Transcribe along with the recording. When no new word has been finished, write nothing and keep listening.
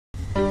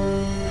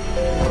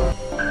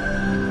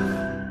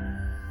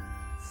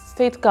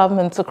State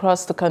governments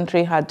across the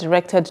country had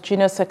directed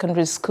junior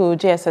secondary school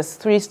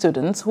JSS3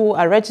 students who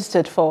are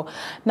registered for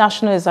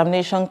National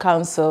Examination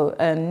Council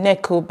and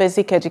NECO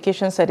Basic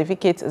Education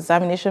Certificate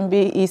Examination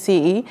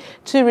BECE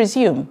to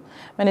resume.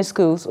 Many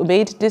schools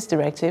obeyed this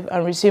directive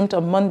and resumed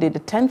on Monday, the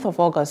 10th of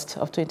August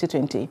of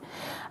 2020.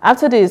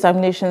 After the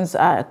examinations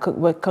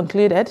were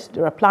concluded,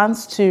 there are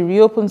plans to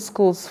reopen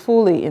schools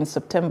fully in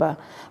September.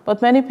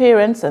 But many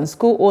parents and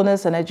school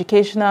owners and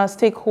educational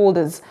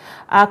stakeholders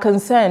are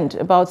concerned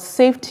about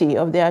safety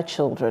of their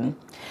children.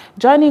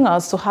 Joining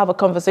us to have a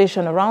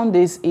conversation around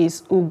this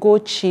is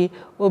Ugochi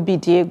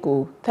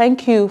Obidiegwu.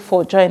 Thank you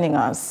for joining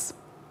us.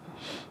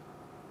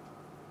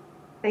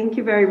 Thank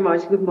you very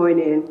much. Good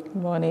morning. Good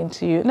morning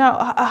to you.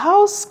 Now,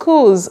 how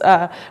schools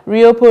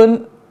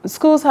reopen?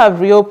 Schools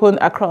have reopened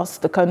across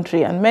the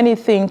country, and many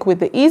think with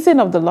the easing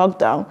of the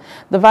lockdown,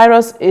 the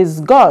virus is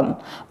gone.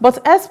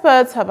 But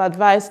experts have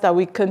advised that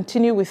we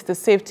continue with the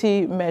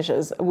safety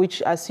measures,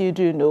 which, as you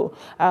do know,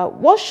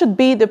 what should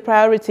be the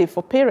priority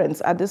for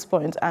parents at this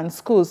point and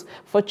schools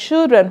for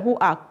children who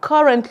are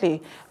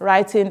currently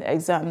writing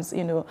exams,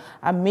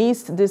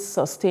 amidst this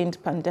sustained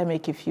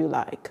pandemic, if you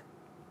like?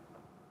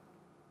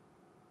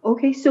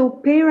 Okay, so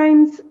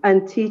parents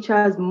and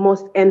teachers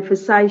must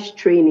emphasize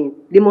training.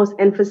 They must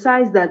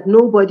emphasize that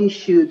nobody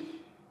should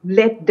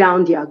let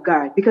down their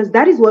guard, because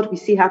that is what we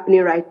see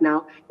happening right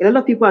now. A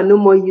lot of people are no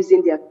more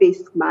using their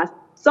face masks.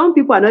 Some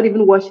people are not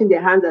even washing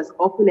their hands as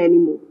often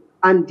anymore,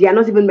 and they are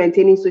not even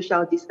maintaining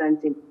social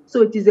distancing.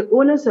 So it is the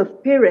onus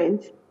of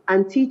parents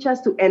and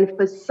teachers to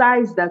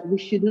emphasize that we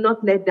should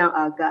not let down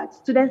our guard.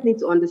 Students need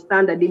to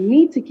understand that they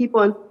need to keep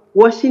on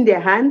washing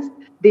their hands.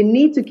 They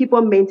need to keep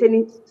on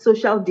maintaining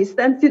social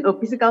distancing or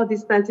physical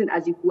distancing,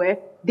 as it were.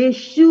 They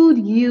should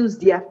use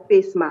their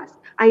face mask.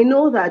 I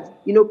know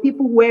that,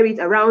 people wear it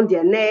around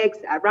their necks,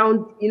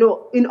 around,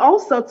 in all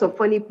sorts of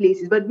funny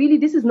places. But really,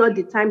 this is not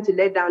the time to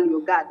let down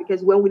your guard,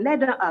 because when we let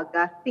down our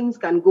guard, things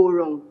can go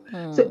wrong.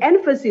 So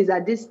emphasis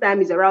at this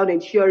time is around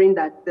ensuring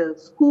that the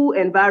school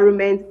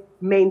environment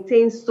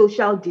maintains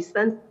social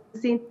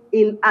distancing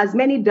in as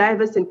many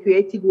diverse and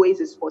creative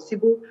ways as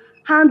possible.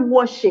 Hand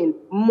washing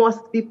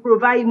must be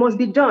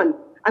done.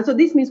 And so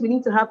this means we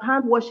need to have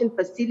hand washing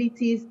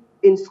facilities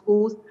in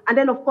schools. And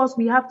then, of course,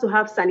 we have to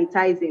have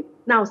sanitizing.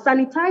 Now,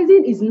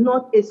 sanitizing is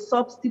not a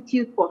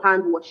substitute for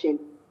hand washing.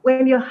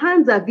 When your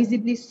hands are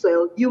visibly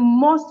soiled, you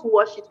must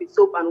wash it with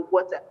soap and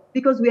water,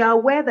 because we are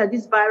aware that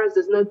this virus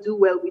does not do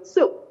well with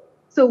soap.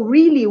 So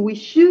really, we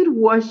should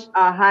wash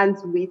our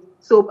hands with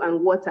soap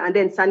and water, and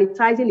then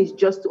sanitizing is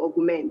just to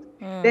augment.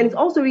 Then it's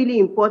also really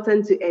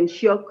important to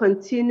ensure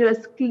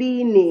continuous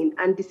cleaning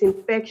and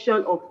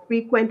disinfection of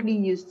frequently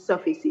used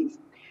surfaces.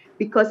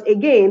 Because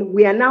again,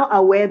 we are now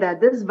aware that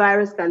this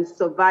virus can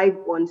survive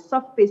on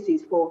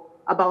surfaces for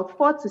about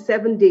 4 to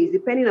 7 days,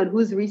 depending on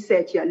whose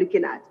research you're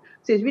looking at.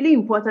 So it's really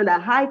important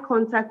that high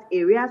contact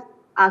areas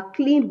are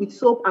cleaned with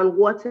soap and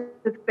water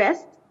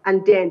first,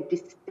 and then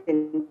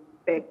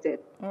disinfected.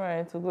 All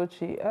right,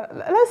 Ugochi.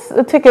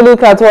 Let's take a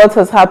look at what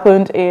has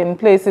happened in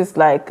places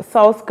like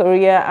South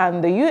Korea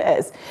and the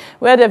US,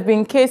 where there have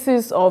been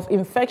cases of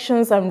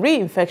infections and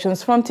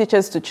reinfections from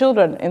teachers to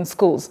children in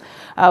schools,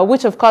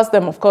 which have caused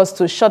them, of course,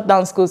 to shut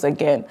down schools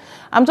again.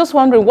 I'm just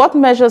wondering, what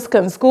measures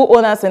can school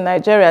owners in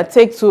Nigeria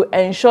take to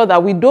ensure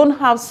that we don't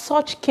have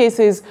such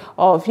cases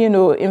of,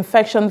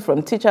 infection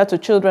from teacher to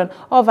children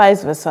or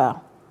vice versa?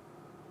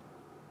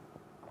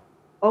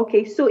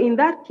 Okay, so in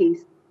that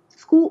case,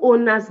 school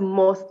owners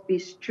must be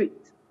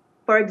strict.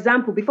 For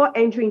example, before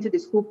entering into the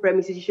school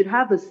premises, you should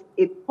have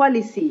a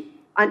policy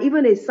and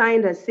even a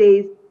sign that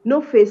says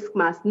no face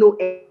mask, no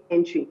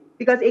entry.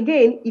 Because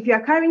again, if you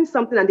are carrying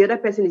something and the other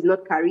person is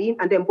not carrying,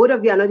 and then both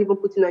of you are not even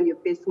putting on your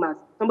face mask,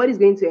 somebody's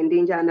going to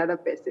endanger another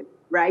person,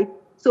 right?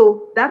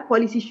 So that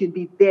policy should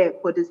be there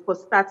for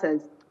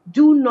starters.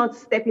 Do not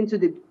step into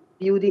the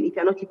building if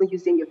you're not even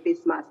using your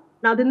face mask.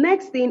 Now, the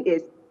next thing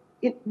is,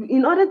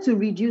 in order to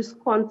reduce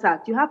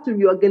contact, you have to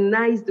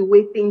reorganize the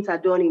way things are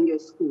done in your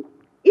school.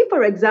 If,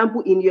 for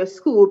example, in your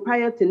school,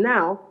 prior to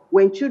now,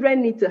 when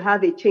children need to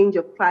have a change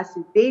of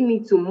classes, they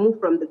need to move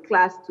from the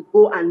class to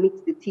go and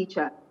meet the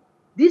teacher.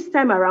 This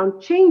time around,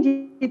 change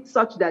it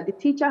such that the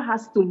teacher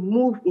has to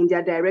move in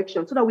their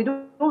direction, so that we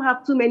don't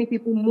have too many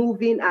people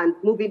moving,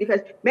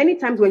 because many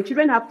times when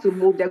children have to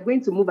move, they're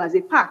going to move as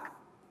a pack.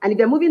 And if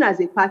they're moving as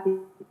a pack,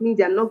 it means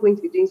they're not going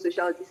to be doing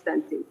social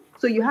distancing.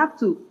 So you have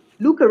to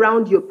look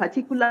around your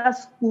particular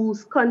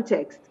school's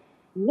context.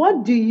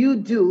 What do you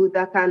do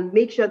that can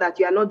make sure that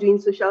you are not doing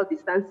social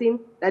distancing,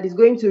 that is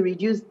going to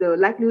reduce the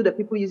likelihood of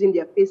people using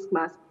their face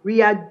masks?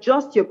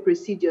 Readjust your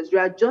procedures,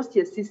 readjust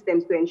your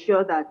systems to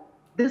ensure that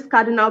these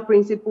cardinal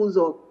principles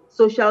of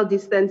social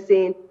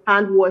distancing,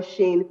 hand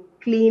washing,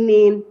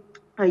 cleaning,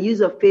 and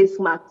use of face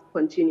masks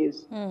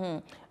continues.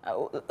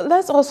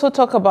 Let's also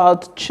talk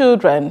about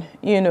children,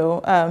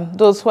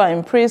 those who are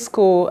in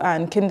preschool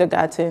and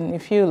kindergarten,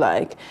 if you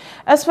like.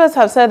 Experts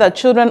have said that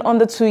children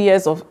under 2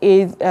 years of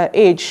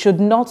age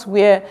should not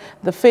wear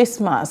the face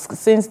mask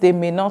since they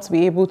may not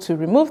be able to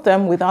remove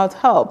them without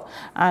help,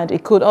 and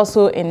it could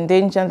also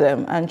endanger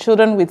them. And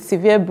children with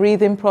severe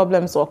breathing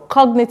problems or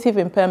cognitive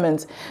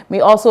impairments may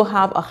also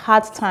have a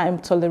hard time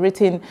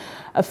tolerating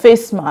a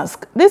face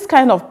mask. This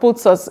kind of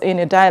puts us in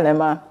a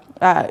dilemma.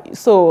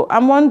 So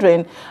I'm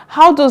wondering,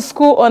 how do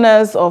school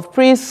owners of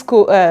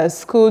preschool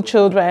school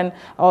children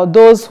or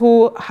those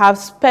who have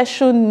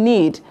special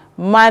need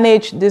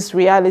manage this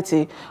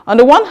reality? On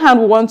the one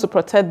hand, we want to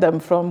protect them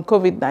from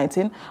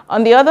COVID-19.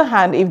 On the other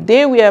hand, if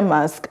they wear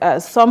masks,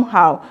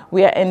 somehow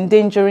we are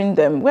endangering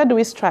them. Where do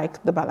we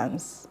strike the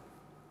balance?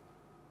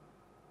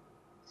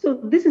 So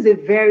this is a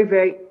very,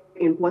 very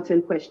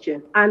important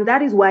question. And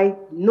that is why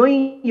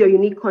knowing your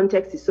unique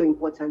context is so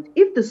important.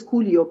 If the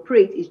school you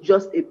operate is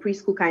just a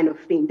preschool kind of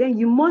thing, then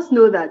you must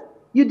know that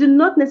you do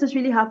not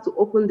necessarily have to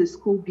open the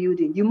school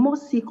building. You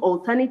must seek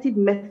alternative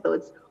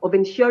methods of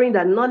ensuring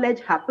that knowledge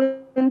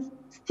happens,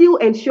 still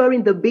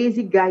ensuring the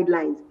basic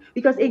guidelines.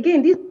 Because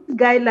again, these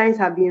guidelines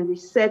have been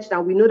researched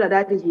and we know that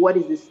that is what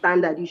is the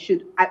standard. You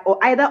should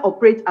either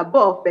operate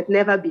above but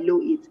never below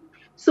it.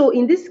 So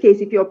in this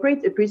case, if you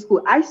operate a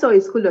preschool, I saw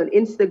a school on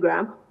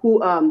Instagram who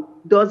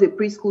does a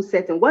preschool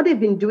setting. What they've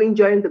been doing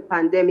during the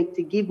pandemic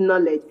to give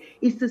knowledge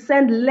is to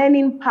send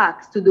learning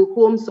packs to the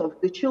homes of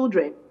the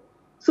children.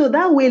 So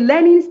that way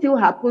learning still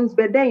happens,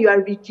 but then you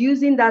are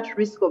reducing that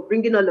risk of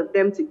bringing all of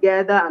them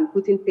together and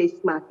putting face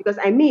masks. Because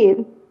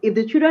if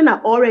the children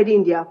are already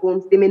in their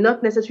homes, they may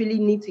not necessarily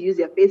need to use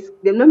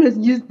they may not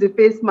use the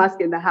face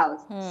mask in the house.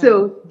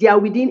 So they are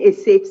within a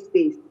safe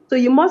space. So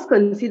you must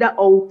consider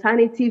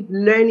alternative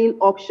learning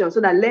options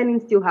so that learning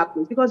still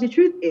happens. Because the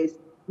truth is,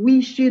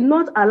 we should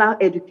not allow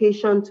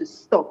education to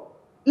stop,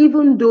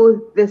 even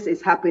though this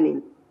is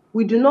happening.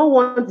 We do not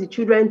want the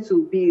children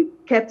to be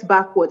kept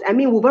backwards.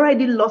 We've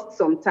already lost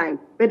some time,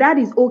 but that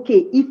is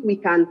okay if we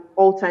can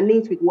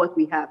alternate with what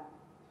we have.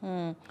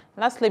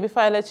 Lastly,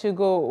 before I let you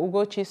go,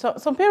 Ugochi,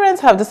 some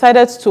parents have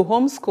decided to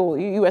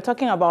homeschool. You were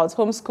talking about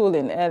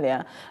homeschooling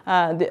earlier,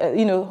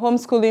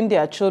 homeschooling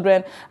their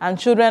children and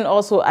children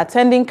also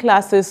attending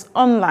classes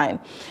online.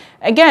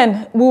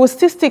 Again, we will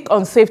still stick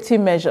on safety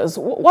measures.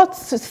 What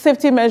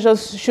safety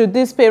measures should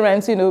these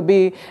parents,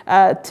 be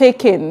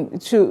taking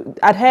to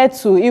adhere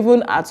to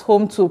even at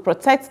home to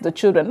protect the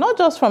children, not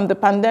just from the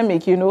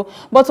pandemic,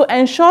 but to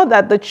ensure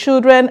that the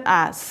children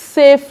are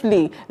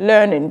safely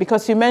learning?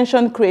 Because you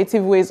mentioned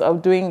creative ways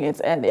of doing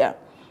it earlier.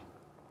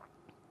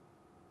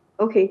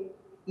 Okay.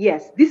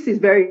 Yes, this is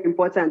very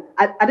important.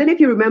 I don't know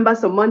if you remember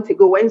some months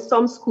ago when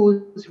some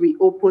schools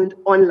reopened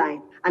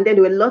online. And then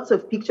there were lots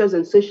of pictures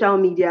on social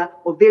media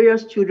of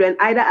various children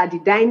either at the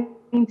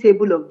dining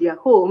table of their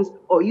homes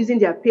or using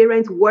their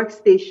parents'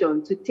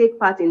 workstation to take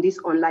part in this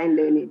online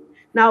learning.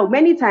 Now,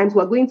 many times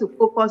we're going to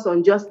focus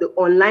on just the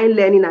online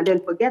learning and then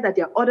forget that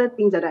there are other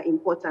things that are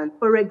important.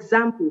 For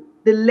example,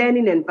 the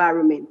learning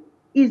environment.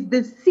 Is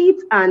the seat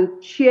and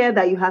chair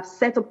that you have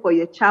set up for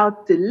your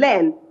child to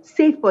learn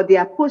safe for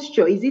their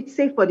posture? Is it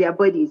safe for their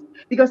bodies?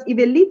 Because if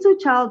a little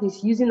child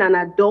is using an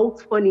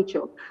adult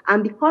furniture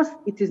and because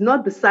it is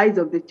not the size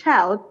of the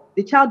child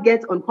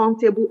gets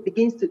uncomfortable,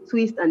 begins to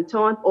twist and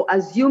turn or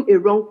assume a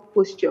wrong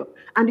posture.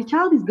 And the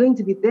child is going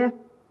to be there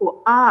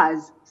for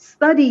hours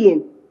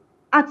studying.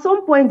 At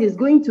some point, there's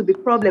going to be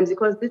problems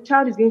because the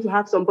child is going to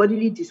have some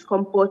bodily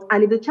discomfort.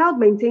 And if the child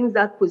maintains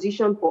that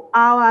position for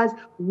hours,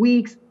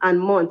 weeks, and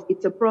months,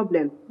 it's a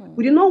problem.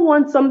 We do not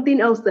want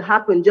something else to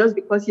happen just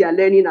because you are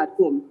learning at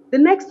home. The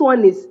next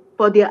one is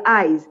for their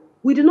eyes.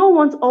 We do not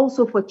want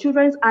also for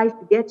children's eyes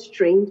to get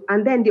strained.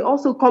 And then they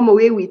also come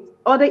away with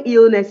other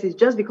illnesses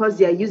just because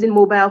they are using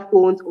mobile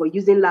phones or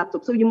using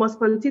laptops. So you must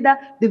consider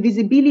the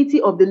visibility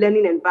of the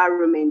learning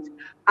environment.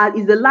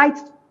 Is the light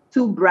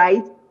too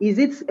bright? Is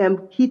it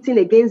hitting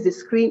against the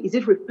screen? Is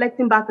it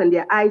reflecting back on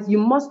their eyes? You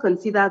must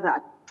consider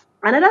that.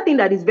 Another thing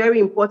that is very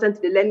important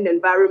to the learning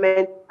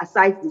environment,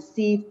 aside the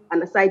seat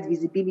and aside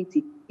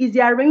visibility, is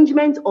the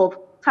arrangement of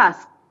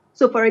tasks.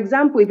 So for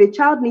example, if a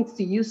child needs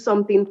to use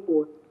something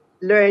for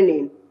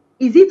learning,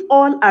 is it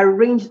all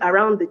arranged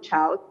around the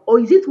child? Or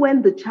is it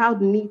when the child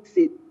needs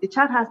it, the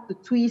child has to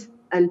twist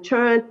and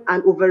turn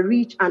and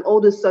overreach and all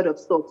this sort of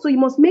stuff? So you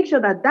must make sure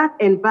that that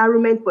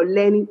environment for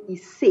learning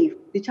is safe.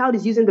 The child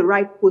is using the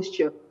right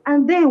posture.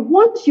 And then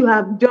once you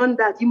have done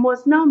that, you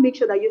must now make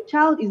sure that your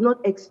child is not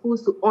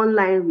exposed to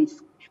online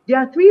risk. There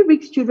are 3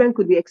 risks children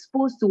could be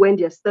exposed to when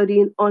they're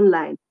studying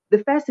online. The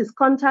first is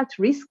contact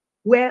risk,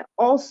 where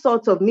all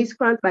sorts of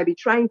miscreants might be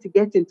trying to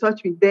get in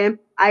touch with them,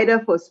 either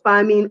for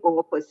spamming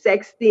or for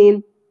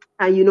sexting,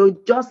 and,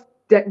 just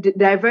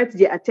divert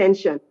their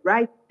attention,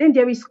 right? Then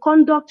there is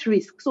conduct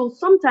risk. So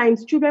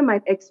sometimes children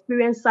might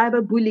experience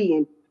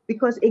cyberbullying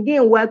because,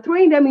 again, we're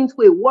throwing them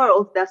into a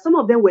world that some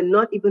of them were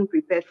not even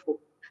prepared for.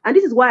 And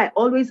this is why I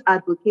always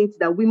advocate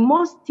that we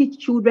must teach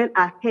children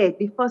ahead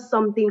before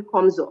something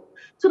comes up,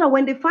 so that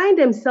when they find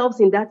themselves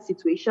in that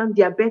situation,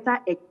 they are better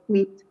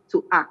equipped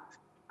to act.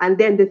 And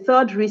then the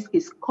third risk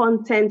is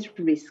content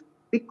risk.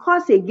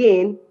 Because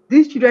again,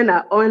 these children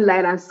are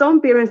online and some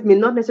parents may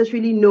not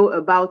necessarily know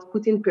about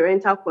putting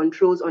parental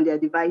controls on their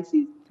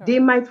devices. They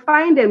might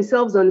find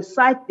themselves on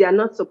sites they are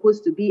not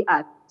supposed to be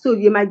at. So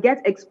they might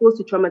get exposed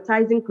to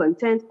traumatizing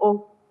content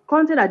or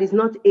content that is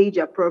not age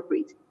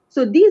appropriate.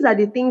 So these are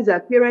the things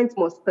that parents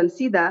must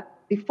consider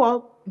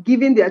before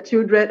giving their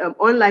children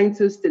online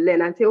tools to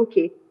learn, and say,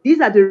 okay, these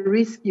are the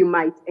risks you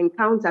might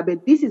encounter,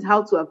 but this is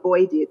how to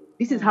avoid it.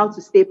 This is how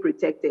to stay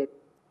protected.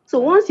 So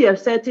once you are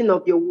certain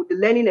of your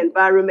learning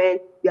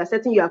environment, you are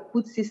certain you have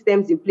put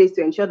systems in place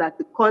to ensure that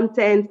the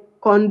content,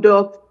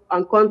 conduct,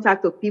 and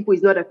contact of people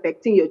is not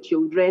affecting your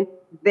children,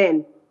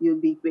 then you'll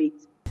be great.